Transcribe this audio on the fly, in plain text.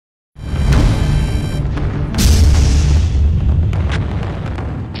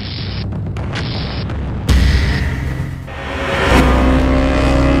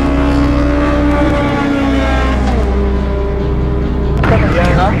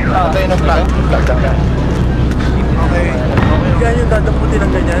Ito yung vlog. Okay. Ganyan yung dadamputin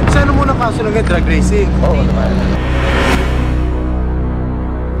ng ganyan. Saan mo muna kaso ng drag racing? Oo naman.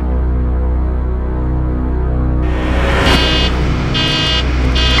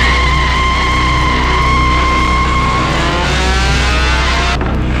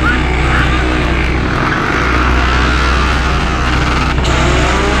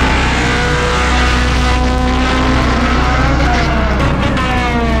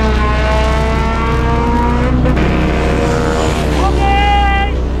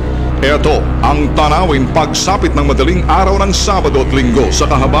 Ito ang tanawin pagsapit ng madaling araw ng Sabado at Linggo sa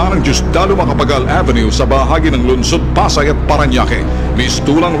kahabaan ng Diosdado Macapagal Avenue sa bahagi ng Lungsod, Pasay at Parañaque.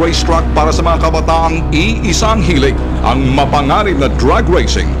 Mistulang racetrack para sa mga kabataang iisang hilig ang mapanganib na drag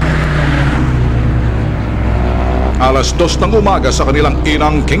racing. Alas 2 ng umaga sa kanilang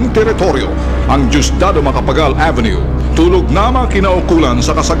inangking teritoryo, ang Diosdado Macapagal Avenue, tulog na mga kinaukulan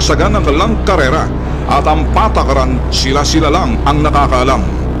sa kasagsagan ng kanilang karera at ang patakaran sila-sila lang ang nakakaalam.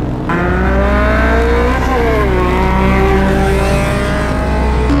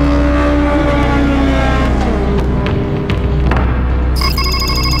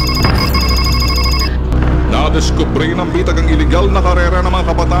 Nadiskubre ng bitag ang iligal na karera ng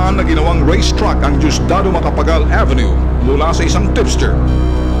mga kabataan na ginawang racetrack ang Diosdado Macapagal Avenue mula sa isang tipster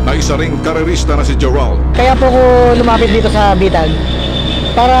na isa ring karerista na si Gerald. Kaya po ko lumapit dito sa bitag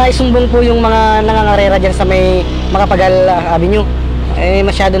para isumbong po yung mga nangangarera dyan sa may Macapagal Avenue.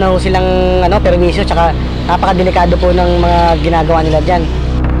 Masyado na ho silang perwisyo, tsaka napakadelikado po ng mga ginagawa nila dyan.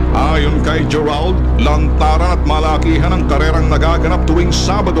 Ayon kay Gerald, lantaran at malakihan ang karerang nagaganap tuwing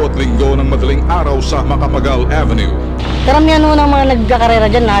Sabado at Linggo ng madaling araw sa Macapagal Avenue. Karamihan ho ng mga nagkakarera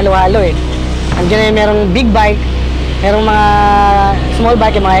dyan na halo-halo eh. Andiyan merong big bike, merong mga small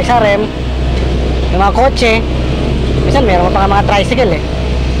bike, yung mga XRM, yung mga kotse, minsan meron pa mga tricycle eh.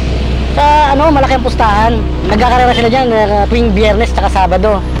 Sa malaki ang pustahan. Nagkakarera sila dyan tuwing Biyernes at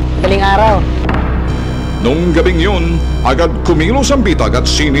Sabado, daling araw. Nung gabing yun, agad kumilos ang bitag at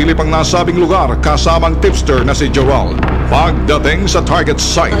sinilip ang nasabing lugar kasamang tipster na si Gerald. Pagdating sa target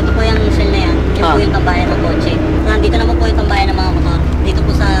site, ito po yung shell na yan. Yan po yung tambayan ng kotse. Nandito naman po yung tambayan ng mga motor. Dito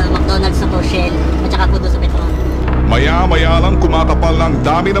po sa McDonald's na po, Shell, at saka po doon sa Petron. maya-maya lang kumakapal ng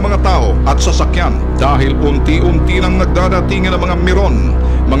dami ng mga tao at sasakyan dahil unti-unti nang nagdadatingan ng mga miron,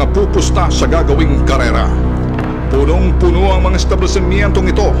 mga pupusta sa gagawing karera. Punong-puno ang mga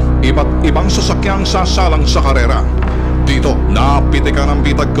establishmentong ito, iba't ibang sasakyang sasalang sa karera. Dito, napitikan ng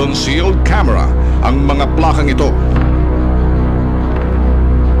bitag concealed camera ang mga plakang ito.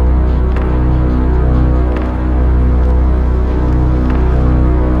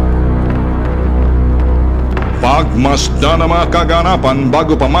 Pagmasda ng mga kaganapan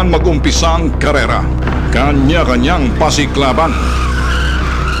bago pa man mag-umpisa ang karera. Kanya-kanyang pasiklaban.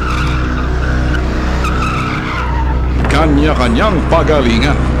 Kanya-kanyang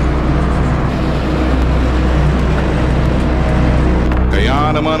pagalingan. Kaya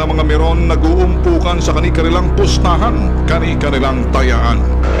naman ang mga meron nag-uumpukan sa kani-kanilang pustahan, kani-kanilang tayaan.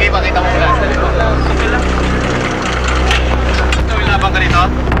 Okay, pakita mo muna. Ito, ilabang ka rito?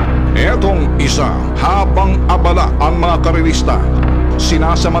 Etong isa, habang abala ang mga karerista,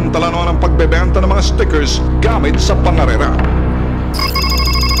 sinasamantala naman ang pagbebenta ng mga stickers gamit sa pangarera.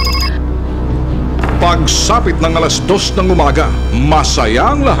 Pagsapit ng alas 2 ng umaga,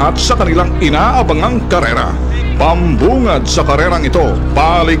 masaya ang lahat sa kanilang inaabangang karera. Pambungad sa karerang ito,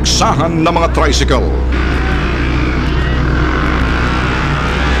 paligsahan ng mga tricycle.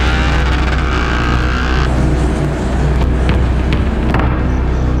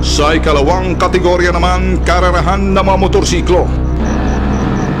 Sa ikalawang kategorya naman, karerahan ng mga motorsiklo.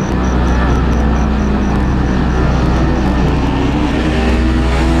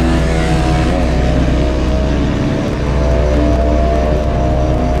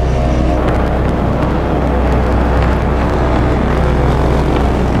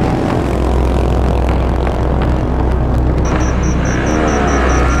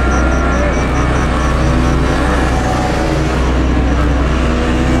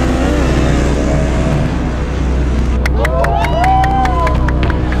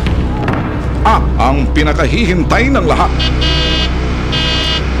 Ang pinakahihintay ng lahat.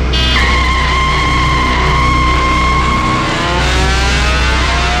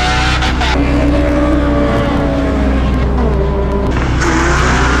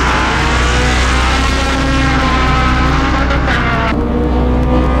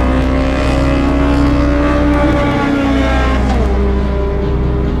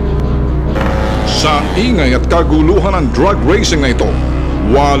 Sa ingay at kaguluhan ng drug racing na ito,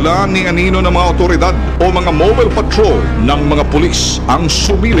 Wala ni anino ng mga otoridad o mga mobile patrol ng mga pulis ang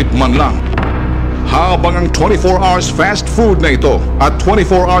sumilip man lang. Habang ang 24 hours fast food na ito at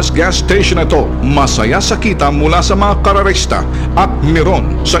 24 hours gas station na ito masaya sa kita mula sa mga kararesta at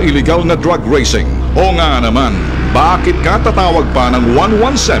miron sa illegal na drug racing. O nga naman, bakit ka tatawag pa ng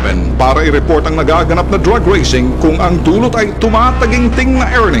 117 para i-report ang nagaganap na drug racing kung ang dulot ay tumataginting na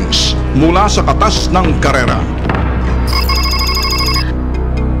earnings mula sa katas ng karera?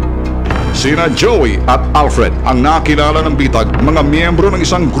 Sina Joey at Alfred ang nakilala ng bitag, mga miyembro ng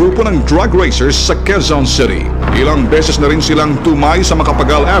isang grupo ng drug racers sa Quezon City. Ilang beses na rin silang tumay sa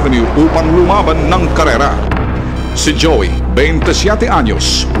Macapagal Avenue upang lumaban ng karera. Si Joey, 27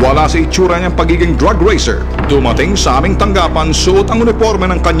 anyos, wala sa itsura niyang pagiging drug racer. Dumating sa aming tanggapan suot ang uniforme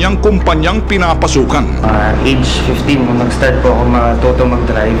ng kanyang kumpanyang pinapasukan. Age 15 nung nag-start po ako matuto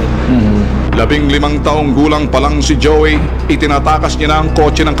mag-drive. 15 taong gulang pa lang si Joey, itinatakas niya na ang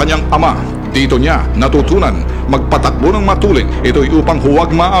kotse ng kanyang ama. Dito niya natutunan magpatakbo ng matuling. Ito'y upang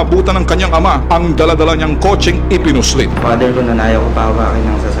huwag maabutan ng kanyang ama ang daladala niyang kotseng ipinuslit. Father ko nun ayaw ko pahawakin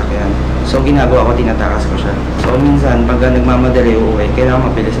ng sasakyan. So ginagawa ko, tinatakas ko siya. So minsan pagka nagmamadali uuwi, kailangan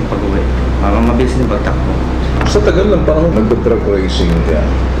mabilis ang pag-uwi. Mabilis yung pagtakbo. Sa tagal ng panahon nag-drug racing ka,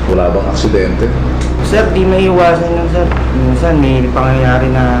 wala bang aksidente? Sir, di maiiwasan yun, sir. Minsan may pangyayari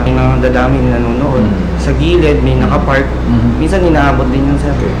na may mga dadami na nanonood. Sa gilid, may nakapark. Minsan inaabot din yun, sir.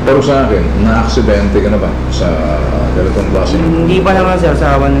 Okay. Pero sa akin, na-aksidente ka na ba sa ganitong klase? Hindi pa naman, sir,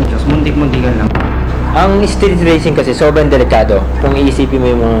 sa awan ng Diyos. Muntik-muntikan lang. Ang street racing kasi sobrang delikado. Kung iisipin mo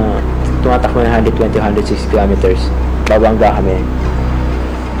yung mga tumatakbo na 120-160 kilometers, babangga kami.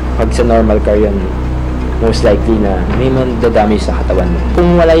 Pag sa normal car yun, most likely na may mandadamage sa katawan mo.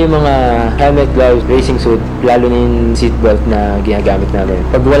 Kung wala yung mga helmet, gloves, racing suit, lalo na yung seatbelt na ginagamit namin.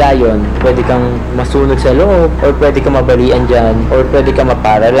 Pag wala yun, pwede kang masunog sa loob, or pwede kang mabalian dyan, or pwede kang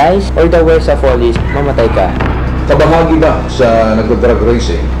maparalyze, or the worst of all is, mamatay ka. Kabahagi ba sa nag-drug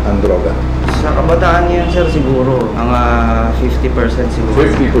racing ang droga? Sa kabataan yan, sir, siguro. Mga 50% siguro.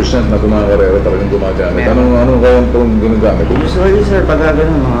 50% na kumakarera talagang gumagamit. Anong kaya itong ginagamit? Usually, sir, pag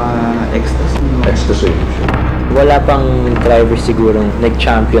ganun, mga ecstasy. Ecstasy. Wala pang driver sigurong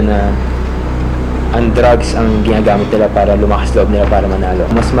nag-champion na ang drugs ang ginagamit nila para lumakas loob nila para manalo.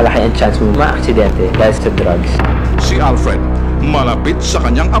 Mas malaki ang chance mo ma-aksidente dahil sa drugs. Si Alfred, malapit sa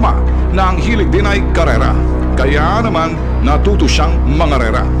kanyang ama na ang hilig din ay karera. Kaya naman, natuto siyang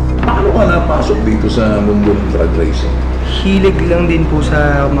mangarera. Paano ka napasok dito sa mundo ng drug racing? Hilig lang din po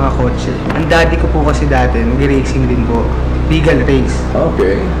sa mga kotse. Ang daddy ko po kasi dati, nag-racing din po. Legal race.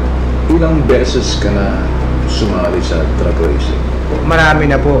 Okay. Ilang beses ka na sumali sa drug racing? Marami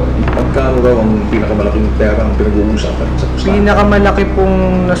na po. Pagkano raw ang pinakamalaking pera ang pinag-uusapan sa pustahan? Pinakamalaki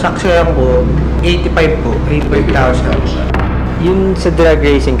pong nasaksiyan ko, 85 po. 85,000. Yung sa drug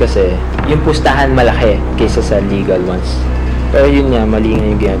racing kasi, yung pustahan malaki kaysa sa legal ones. Pero yun nga, mali nga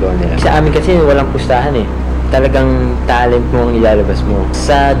yung ginagawa nila. Sa amin kasi walang pustahan eh. Talagang talent mo ang ilalabas mo.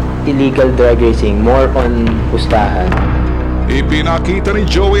 Sa illegal drug racing, more on pustahan. Ipinakita ni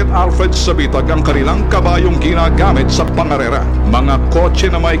Joey at Alfred sa bitag ang kanilang kabayong ginagamit sa pangarera. Mga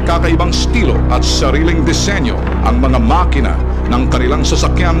kotse na may kakaibang stilo at sariling disenyo. Ang mga makina ng kanilang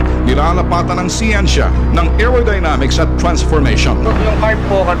sasakyan nilalapatan ng siyensya ng aerodynamics at transformation. Yung carb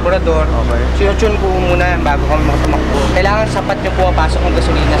po, carburetor, sinutune ko muna yan bago kami makatumakbo. Kailangan sapat nyo po pasok ng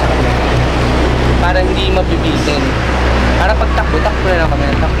gasolina sa kanya para hindi mabibitin. Para pagtakbo, takbo na lang kami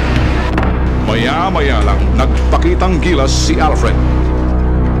ng takbo. Maya-maya lang, nagpakitang gilas si Alfred.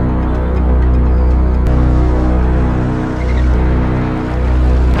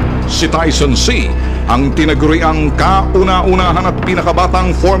 Si Tyson C, ang tinaguriang kauna-unahan at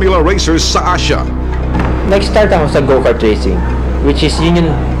pinakabatang formula racers sa Asia. Nag-start ako sa go-kart racing, which is yun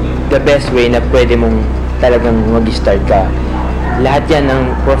yung the best way na pwede mong talagang mag-start ka. Lahat yan ng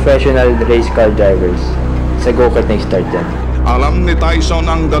professional race car drivers. Sa go-kart nag-start yan. Alam ni Tyson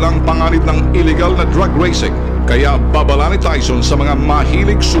ang dalang panganib ng illegal na drug racing. Kaya babala ni Tyson sa mga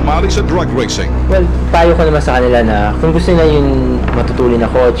mahilig sumali sa drug racing. Well, payo ko naman sa kanila na kung gusto nila yung matutuli na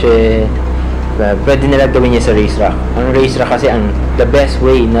kotse, pwede nila gawin niya sa racetrack. Ang racetrack kasi ang the best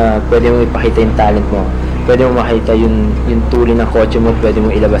way na pwede mo ipakita yung talent mo. Pwede mo makita yung tuli ng kotse mo, pwede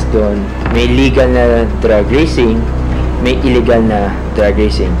mo ilabas doon. May legal na drug racing, may illegal na drug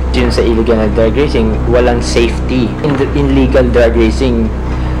racing. Yun sa illegal na drug racing, walang safety. In legal drug racing,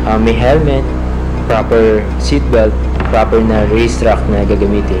 may helmet, proper seatbelt, proper na racetrack na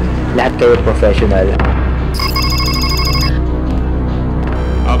gagamitin. Lahat kayo professional.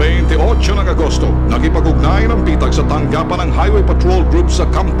 28 ng Agosto, nagipag-ugnay ng bitag sa tanggapan ng Highway Patrol Group sa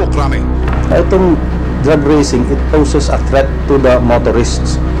Campo Crame. Itong drug racing, it poses a threat to the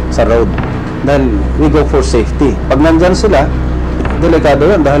motorists sa road. Then, we go for safety. Pag nandyan sila, delikado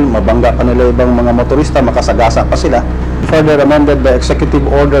yan dahil mabangga pa nila ibang mga motorista, makasagasa pa sila. Further amended the Executive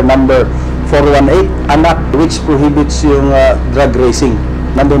Order number 418, an act which prohibits yung drug racing.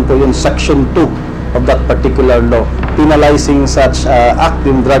 Nandun po yung Section 2 of that particular law, penalizing such act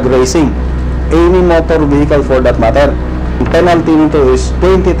in drug racing. Any motor vehicle for that matter. The penalty nito is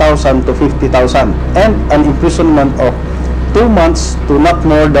 20,000 to 50,000 and an imprisonment of 2 months to not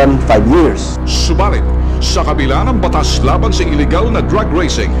more than 5 years. Subalit, sa kabila ng batas laban sa illegal na drug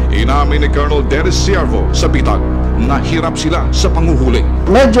racing, inamin ni Colonel Dennis Siervo sa bitag, nahirap sila sa panguhuli.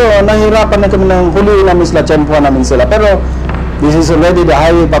 Medyo nahirapan na kami ng huliin namin sila, tiyempuan namin sila. Pero this is already the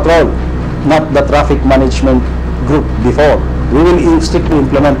highway patrol, not the traffic management group before. We will strictly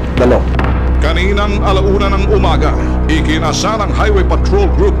implement the law. Kaninang alauna ng umaga, ikinasa ng Highway Patrol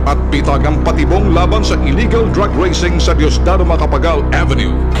Group at bitag ang patibong laban sa illegal drug racing sa Diosdado Macapagal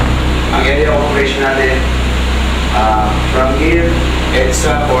Avenue. Ang area of operation natin, from here,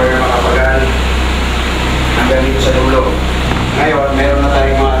 EDSA, border Macapagal, hanggang dito sa dulo. Ngayon, meron na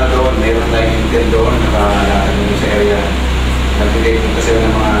tayong mga doon, meron tayong intel doon, nakalatag dito sa area. Nag-detect na sila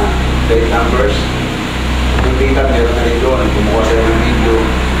ng mga plate numbers. Yung data, meron na rin doon, kumuha sila ng video.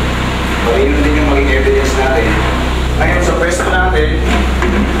 Pagin din yung maging evidence natin. Ngayon, sa pwesto natin,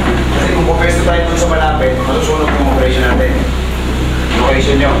 kasi kung pwesto tayo dun sa malapit, masusunod yung operation natin.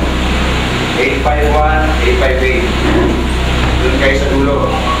 Location nyo, 851, 858. Doon kayo sa dulo.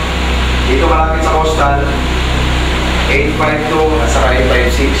 Dito malapit sa coastal, 852 at saka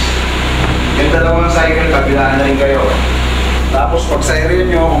 856. Yung dalawang cycle, kabilaan na rin kayo. Tapos pag sa area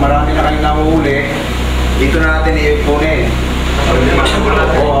nyo, kung marami na kayong nahuhuli, dito na natin i-ipunin.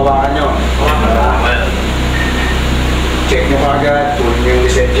 O, hawakan nyo. Check nyo kagad, tuloy nyo yung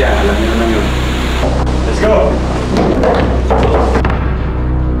lisensya. Alam nyo naman yun. Let's go!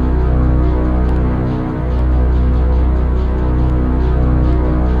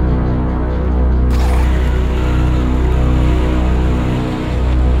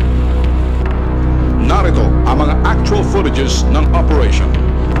 Narito ang mga actual footages ng operation.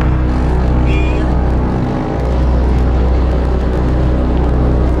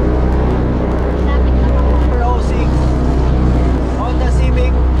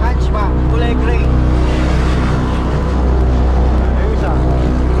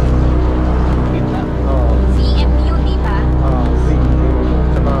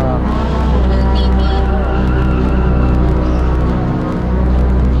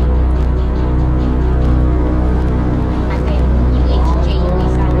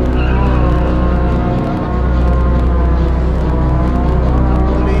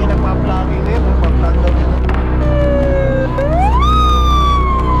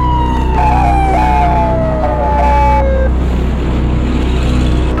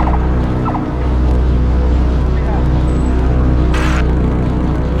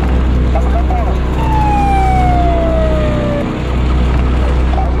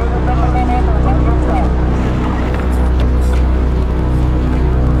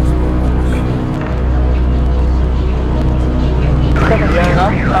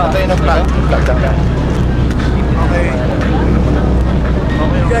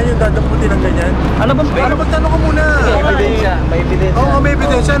 Yan yung dadamputin ng ganyan. Ano bang tanong ko muna? May ebidensya. Oo, may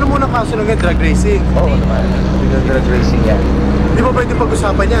ebidensya. Ano muna kaso ng drug racing? Oo naman. Drug racing yan. Di ba pwede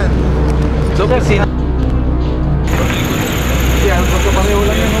pag-usapan yan? So, kasi... Yan, magkapareho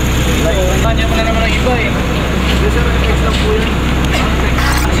lang yan. Kanya mo na naman ang iba eh. Sir, effects lang po yan.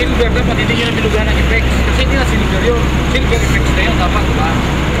 Silver dapat hindi nyo na bilugan ng effects. Kasi hindi na silver yun. Silver effects na yun dapat, diba?